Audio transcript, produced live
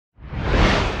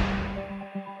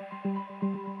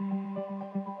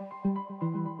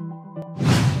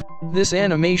This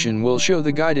animation will show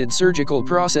the guided surgical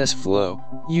process flow,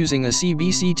 using a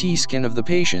CBCT scan of the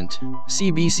patient,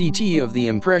 CBCT of the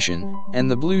impression,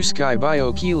 and the Blue Sky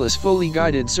Bio keyless fully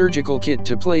guided surgical kit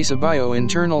to place a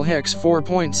bio-internal Hex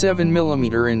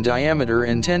 4.7mm in diameter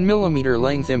and 10mm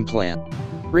length implant.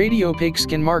 Radiopaque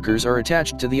skin markers are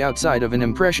attached to the outside of an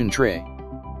impression tray.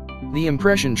 The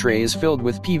impression tray is filled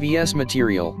with PVS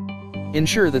material.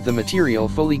 Ensure that the material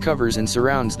fully covers and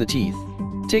surrounds the teeth.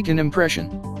 Take an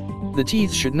impression. The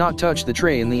teeth should not touch the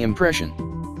tray in the impression.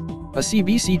 A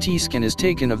CBCT scan is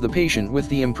taken of the patient with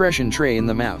the impression tray in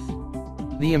the mouth.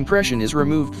 The impression is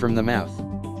removed from the mouth.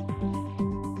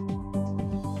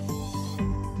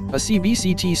 A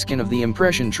CBCT scan of the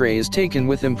impression tray is taken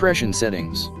with impression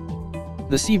settings.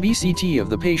 The CBCT of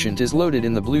the patient is loaded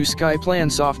in the Blue Sky Plan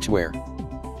software.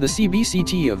 The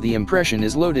CBCT of the impression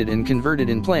is loaded and converted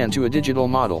in Plan to a digital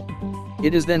model.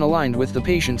 It is then aligned with the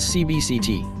patient's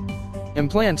CBCT.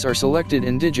 Implants are selected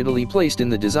and digitally placed in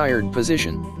the desired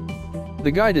position.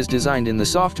 The guide is designed in the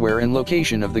software and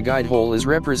location of the guide hole is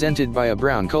represented by a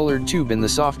brown-colored tube in the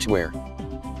software.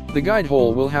 The guide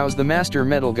hole will house the master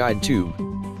metal guide tube.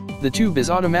 The tube is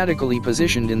automatically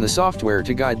positioned in the software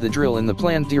to guide the drill in the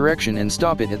planned direction and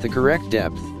stop it at the correct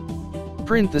depth.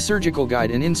 Print the surgical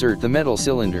guide and insert the metal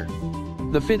cylinder.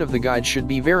 The fit of the guide should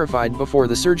be verified before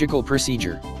the surgical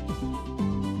procedure.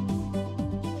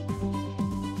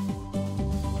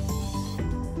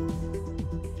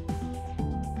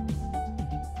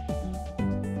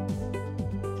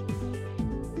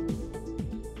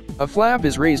 A flap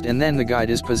is raised and then the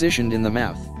guide is positioned in the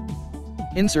mouth.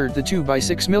 Insert the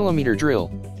 2x6mm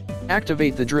drill.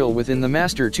 Activate the drill within the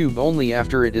master tube only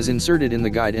after it is inserted in the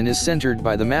guide and is centered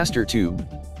by the master tube.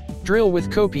 Drill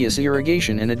with copious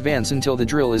irrigation and advance until the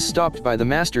drill is stopped by the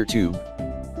master tube.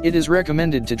 It is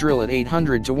recommended to drill at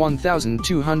 800 to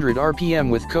 1200 RPM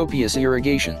with copious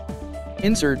irrigation.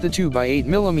 Insert the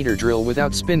 2x8mm drill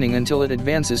without spinning until it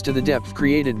advances to the depth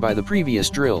created by the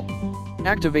previous drill.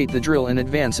 Activate the drill and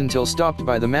advance until stopped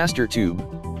by the master tube.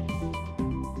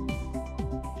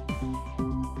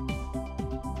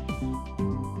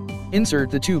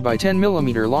 Insert the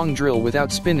 2x10mm long drill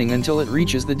without spinning until it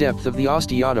reaches the depth of the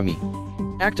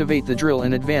osteotomy. Activate the drill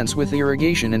and advance with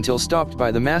irrigation until stopped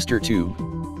by the master tube.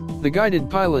 The guided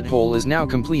pilot hole is now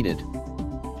completed.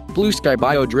 Blue Sky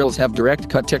Bio drills have direct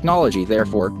cut technology,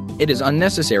 therefore, it is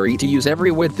unnecessary to use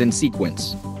every width in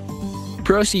sequence.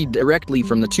 Proceed directly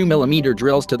from the 2mm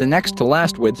drills to the next to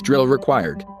last width drill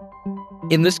required.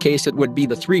 In this case it would be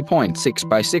the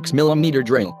 3.6x6mm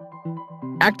drill.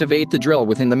 Activate the drill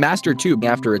within the master tube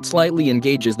after it slightly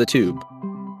engages the tube.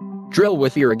 Drill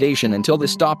with irrigation until the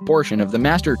stop portion of the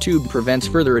master tube prevents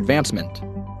further advancement.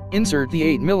 Insert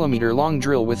the 8mm long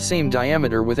drill with same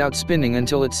diameter without spinning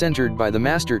until it's centered by the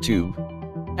master tube.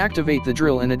 Activate the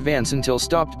drill and advance until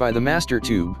stopped by the master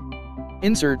tube.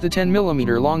 Insert the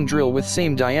 10mm long drill with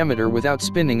same diameter without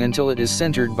spinning until it is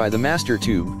centered by the master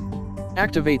tube.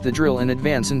 Activate the drill and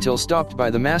advance until stopped by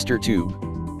the master tube.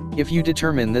 If you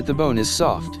determine that the bone is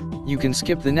soft, you can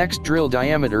skip the next drill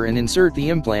diameter and insert the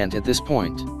implant at this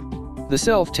point. The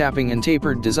self-tapping and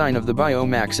tapered design of the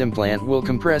BioMax implant will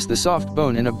compress the soft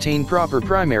bone and obtain proper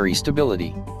primary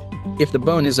stability. If the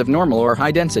bone is of normal or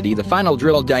high density, the final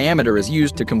drill diameter is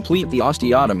used to complete the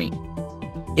osteotomy.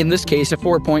 In this case, a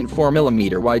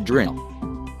 4.4mm wide drill.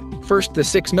 First, the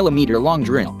 6mm long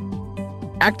drill.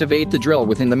 Activate the drill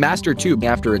within the master tube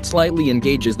after it slightly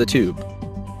engages the tube.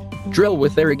 Drill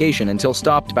with irrigation until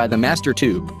stopped by the master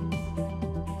tube.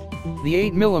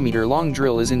 The 8mm long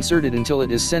drill is inserted until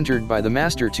it is centered by the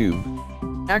master tube.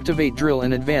 Activate drill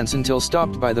and advance until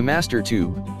stopped by the master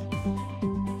tube.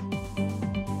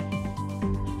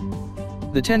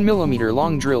 The 10mm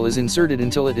long drill is inserted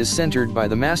until it is centered by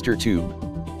the master tube.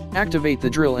 Activate the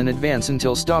drill and advance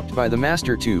until stopped by the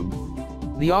master tube.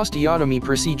 The osteotomy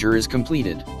procedure is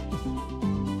completed.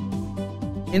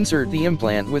 Insert the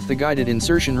implant with the guided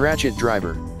insertion ratchet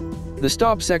driver. The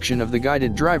stop section of the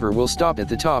guided driver will stop at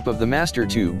the top of the master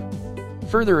tube.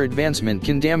 Further advancement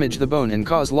can damage the bone and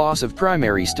cause loss of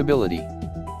primary stability.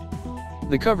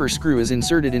 The cover screw is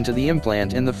inserted into the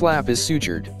implant and the flap is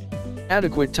sutured.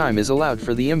 Adequate time is allowed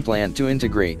for the implant to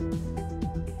integrate.